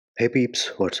Hey peeps,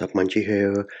 what's up? Manchi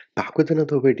here, back with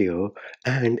another video.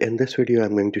 And in this video,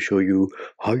 I'm going to show you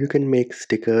how you can make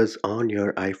stickers on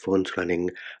your iPhones running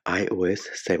iOS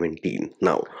 17.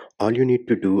 Now, all you need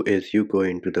to do is you go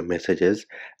into the messages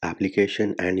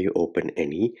application and you open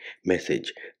any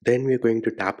message. Then we're going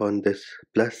to tap on this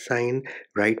plus sign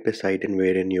right beside and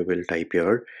wherein you will type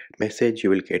your message. You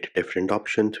will get different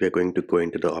options. We're going to go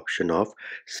into the option of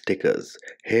stickers.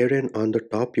 Herein on the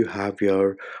top, you have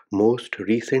your most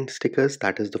recent stickers.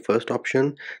 That is the first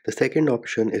option. The second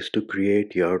option is to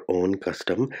create your own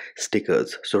custom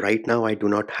stickers. So right now I do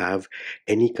not have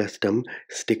any custom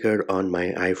sticker on my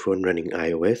iPhone running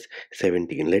iOS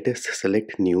 17. Let us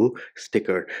select new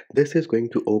sticker. This is going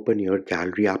to open your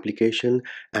gallery application,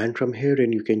 and from here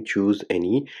in you can choose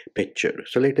any picture.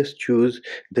 So let us choose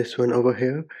this one over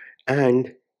here,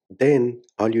 and then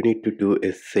all you need to do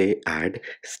is say add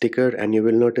sticker, and you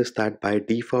will notice that by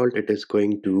default it is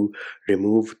going to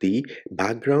remove the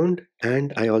background,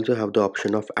 and I also have the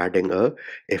option of adding a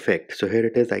effect. So here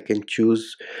it is, I can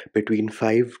choose between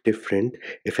 5 different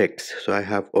effects. So I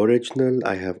have original,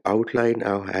 I have outline,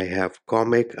 I have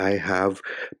comic, I have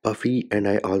puffy, and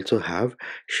I also have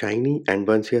shiny. And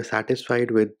once you're satisfied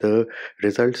with the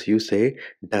results, you say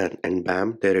done, and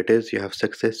bam, there it is, you have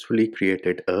successfully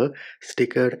created a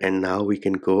sticker. And now we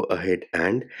can go ahead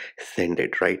and send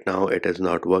it. Right now it is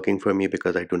not working for me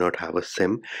because I do not have a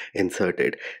sim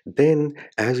inserted. Then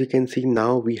as you can see,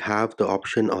 now we have the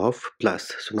option of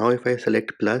plus. So now if I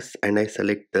select plus and I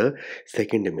select the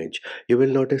second image, you will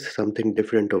notice something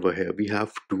different over here. We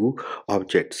have two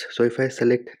objects. So if I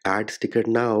select add sticker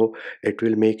now, it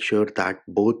will make sure that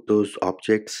both those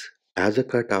objects as a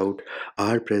cutout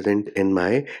are present in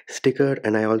my sticker,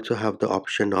 and I also have the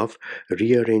option of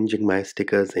rearranging my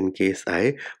stickers in case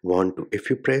I want to. If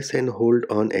you press and hold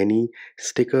on any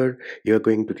sticker, you're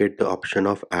going to get the option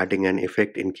of adding an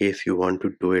effect in case you want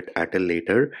to do it at a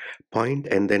later point.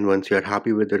 And then once you're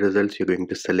happy with the results, you're going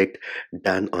to select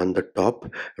done on the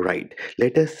top right.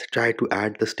 Let us try to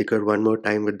add the sticker one more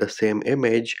time with the same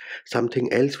image.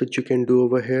 Something else which you can do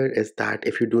over here is that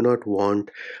if you do not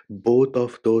want both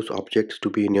of those objects to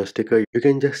be in your sticker, you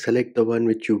can just select the one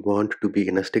which you want to be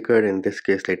in a sticker. In this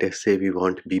case, let us say we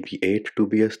want BB8 to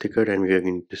be a sticker, and we are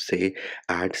going to say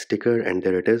add sticker, and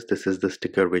there it is. This is the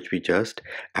sticker which we just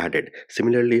added.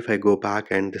 Similarly, if I go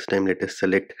back and this time let us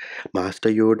select Master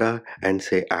Yoda and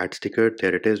say add sticker,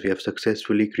 there it is. We have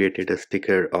successfully created a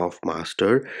sticker of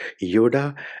Master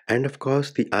Yoda. And of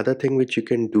course, the other thing which you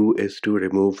can do is to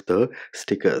remove the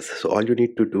stickers. So all you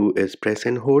need to do is press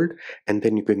and hold, and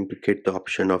then you're going to get the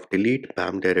option of delete.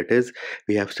 Bam, there it is.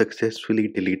 We have successfully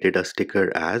deleted a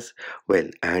sticker as well.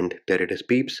 And there it is,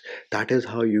 peeps. That is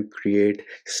how you create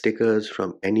stickers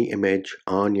from any image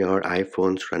on your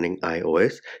iPhones running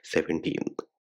iOS 17.